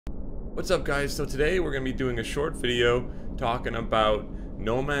What's up, guys? So today we're going to be doing a short video talking about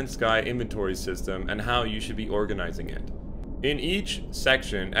No Man's Sky inventory system and how you should be organizing it. In each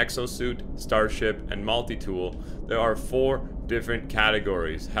section, Exosuit, Starship, and Multi-Tool, there are 4 different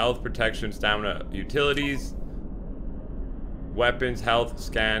categories: health, protection, stamina, utilities, weapons, health,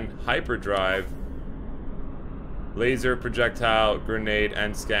 scan, hyperdrive, laser, projectile, grenade,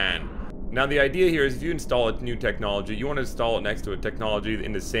 and scan. Now the idea here is if you install a new technology, you want to install it next to a technology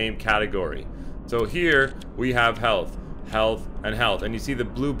in the same category. So here we have health, health, and health. And you see the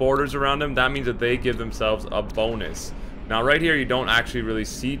blue borders around them? That means that they give themselves a bonus. Now right here you don't actually really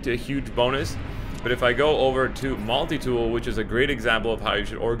see a huge bonus. But if I go over to Multi-Tool, which is a great example of how you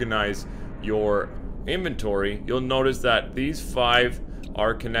should organize your inventory, you'll notice that these 5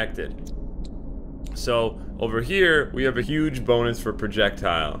 are connected. So over here we have a huge bonus for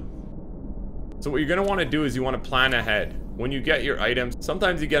projectile. So what you're going to want to do is you want to plan ahead. When you get your items,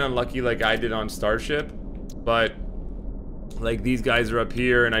 sometimes you get unlucky like I did on Starship, but like these guys are up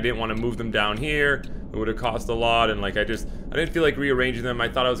here and I didn't want to move them down here. It would have cost a lot, and like I didn't feel like rearranging them. I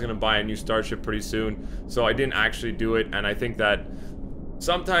thought I was going to buy a new Starship pretty soon, so I didn't actually do it. And I think that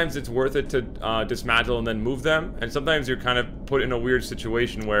sometimes it's worth it to dismantle and then move them, and sometimes you're kind of put in a weird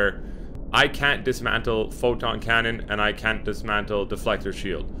situation where I can't dismantle photon cannon and I can't dismantle deflector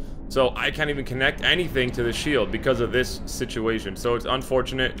shield. So I can't even connect anything to the shield because of this situation. So it's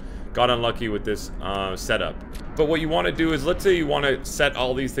unfortunate. Got unlucky with this setup. But what you want to do is, let's say you want to set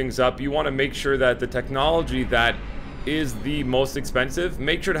all these things up. You want to make sure that the technology that is the most expensive,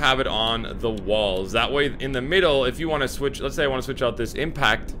 make sure to have it on the walls. That way in the middle, if you want to switch, let's say I want to switch out this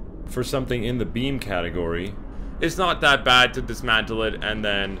impact for something in the beam category, it's not that bad to dismantle it and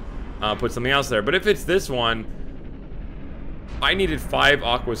then put something else there. But if it's this one, I needed 5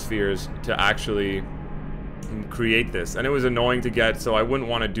 aquaspheres to actually create this, and it was annoying to get, so I wouldn't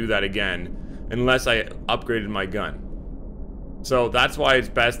want to do that again unless I upgraded my gun. So that's why it's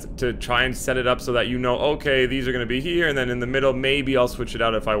best to try and set it up so that you know, okay, these are going to be here, and then in the middle, maybe I'll switch it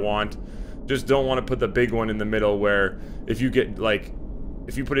out if I want. Just don't want to put the big one in the middle where if you get, like,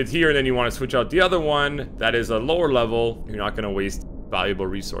 if you put it here and then you want to switch out the other one that is a lower level, you're not going to waste valuable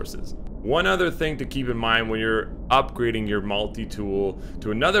resources. One other thing to keep in mind when you're upgrading your multi-tool to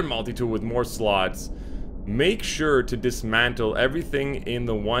another multi-tool with more slots, make sure to dismantle everything in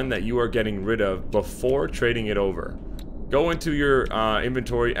the one that you are getting rid of before trading it over. Go into your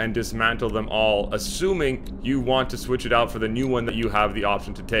inventory and dismantle them all, assuming you want to switch it out for the new one that you have the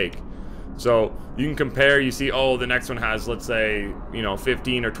option to take. So you can compare, you see, oh, the next one has, let's say, you know,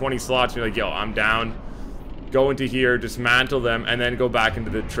 15 or 20 slots. You're like, yo, I'm down. Go into here, dismantle them, and then go back into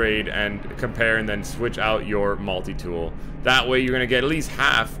the trade and compare and then switch out your multi-tool. That way you're going to get at least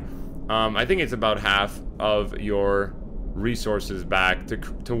half, I think it's about half of your resources back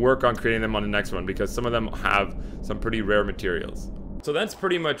to work on creating them on the next one, because some of them have some pretty rare materials. So that's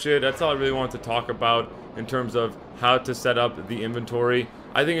pretty much it. That's all I really wanted to talk about in terms of how to set up the inventory.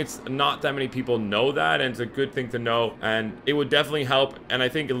 I think it's not that many people know that, and it's a good thing to know, and it would definitely help. And I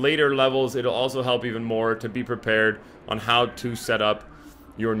think later levels, it'll also help even more to be prepared on how to set up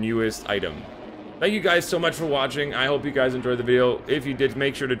your newest item. Thank you guys so much for watching. I hope you guys enjoyed the video. If you did,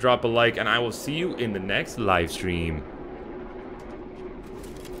 make sure to drop a like, and I will see you in the next live stream.